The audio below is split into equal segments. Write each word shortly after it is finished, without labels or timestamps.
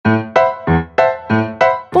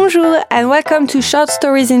Bonjour and welcome to Short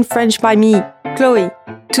Stories in French by me, Chloe.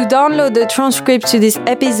 To download the transcript to this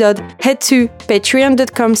episode, head to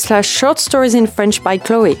patreon.com/shortstoriesinfrench by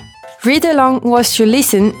Chloe. Read along whilst you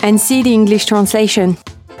listen and see the English translation.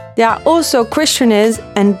 There are also questionnaires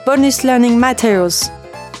and bonus learning materials.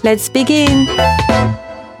 Let's begin!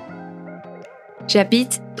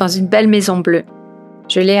 J'habite dans une belle maison bleue.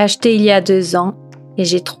 Je l'ai achetée il y a 2 ans et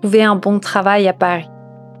j'ai trouvé un bon travail à Paris.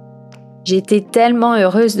 J'étais tellement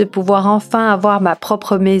heureuse de pouvoir enfin avoir ma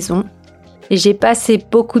propre maison et j'ai passé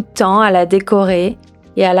beaucoup de temps à la décorer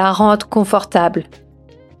et à la rendre confortable.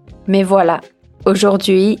 Mais voilà,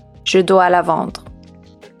 aujourd'hui, je dois la vendre.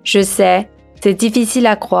 Je sais, c'est difficile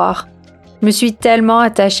à croire. Je me suis tellement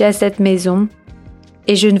attachée à cette maison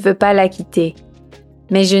et je ne veux pas la quitter.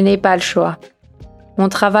 Mais je n'ai pas le choix. Mon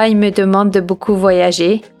travail me demande de beaucoup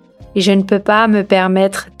voyager et je ne peux pas me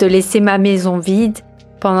permettre de laisser ma maison vide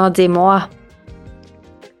pendant des mois.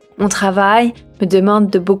 Mon travail me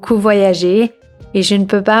demande de beaucoup voyager et je ne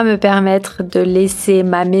peux pas me permettre de laisser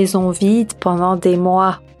ma maison vide pendant des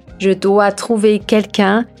mois. Je dois trouver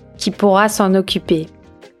quelqu'un qui pourra s'en occuper.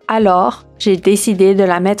 Alors, j'ai décidé de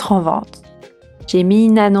la mettre en vente. J'ai mis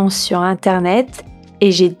une annonce sur Internet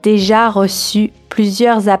et j'ai déjà reçu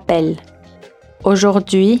plusieurs appels.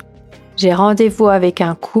 Aujourd'hui, j'ai rendez-vous avec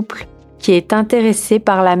un couple qui est intéressé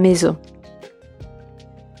par la maison.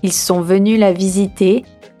 Ils sont venus la visiter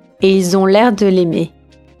et ils ont l'air de l'aimer.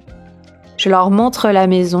 Je leur montre la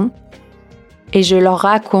maison et je leur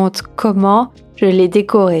raconte comment je l'ai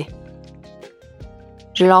décorée.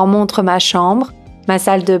 Je leur montre ma chambre, ma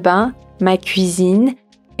salle de bain, ma cuisine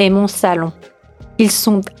et mon salon. Ils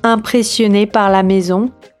sont impressionnés par la maison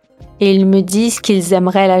et ils me disent qu'ils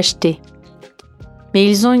aimeraient l'acheter. Mais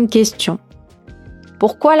ils ont une question.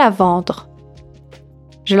 Pourquoi la vendre ?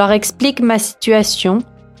 Je leur explique ma situation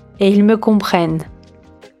et ils me comprennent.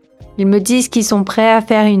 Ils me disent qu'ils sont prêts à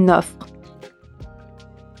faire une offre.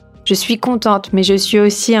 Je suis contente, mais je suis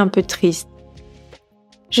aussi un peu triste.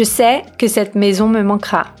 Je sais que cette maison me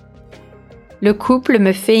manquera. Le couple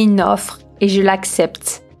me fait une offre et je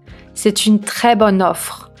l'accepte. C'est une très bonne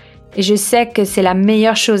offre et je sais que c'est la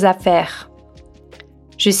meilleure chose à faire.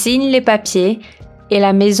 Je signe les papiers et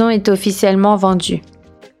la maison est officiellement vendue.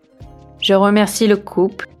 Je remercie le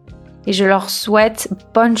couple et je leur souhaite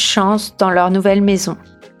bonne chance dans leur nouvelle maison.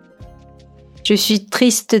 Je suis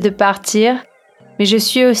triste de partir, mais je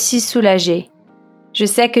suis aussi soulagée. Je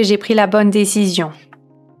sais que j'ai pris la bonne décision.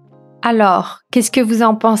 Alors, qu'est-ce que vous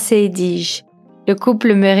en pensez, dis-je ? Le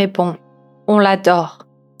couple me répond, on l'adore.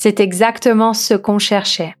 C'est exactement ce qu'on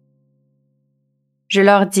cherchait. Je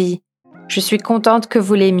leur dis, je suis contente que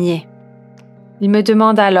vous l'aimiez. Ils me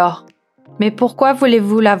demandent alors, mais pourquoi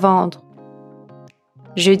voulez-vous la vendre ?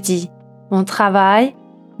 Je dis, mon travail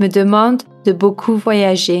me demande de beaucoup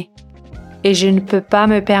voyager et je ne peux pas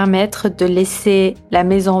me permettre de laisser la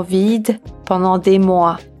maison vide pendant des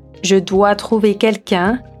mois. Je dois trouver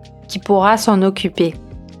quelqu'un qui pourra s'en occuper.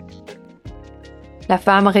 La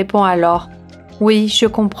femme répond alors, oui, je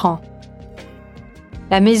comprends.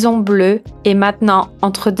 La maison bleue est maintenant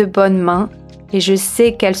entre de bonnes mains et je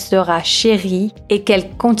sais qu'elle sera chérie et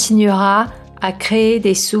qu'elle continuera à créer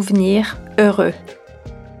des souvenirs heureux.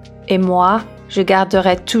 Et moi, je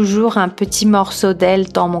garderai toujours un petit morceau d'elle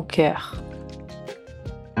dans mon cœur.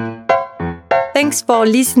 Thanks for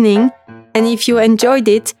listening, and if you enjoyed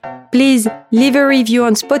it, please leave a review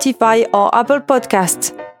on Spotify or Apple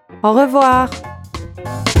Podcasts. Au revoir!